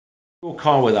Your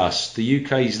car with us, the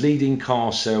UK's leading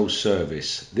car sales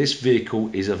service. This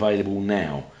vehicle is available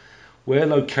now. We're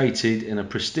located in a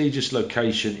prestigious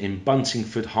location in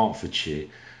Buntingford, Hertfordshire,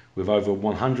 with over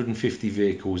 150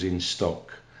 vehicles in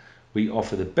stock. We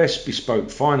offer the best bespoke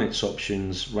finance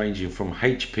options ranging from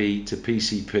HP to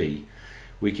PCP.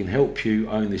 We can help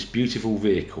you own this beautiful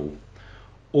vehicle.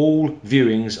 All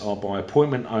viewings are by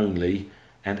appointment only,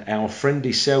 and our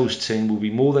friendly sales team will be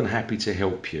more than happy to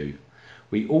help you.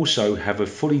 We also have a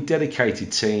fully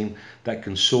dedicated team that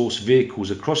can source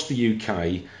vehicles across the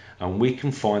UK, and we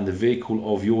can find the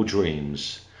vehicle of your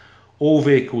dreams. All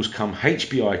vehicles come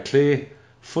HPI clear,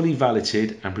 fully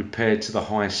valeted and prepared to the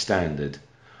highest standard.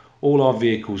 All our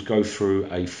vehicles go through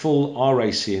a full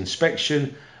RAC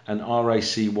inspection, and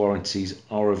RAC warranties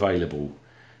are available.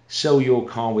 Sell your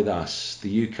car with us,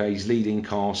 the UK's leading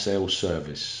car sales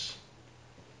service.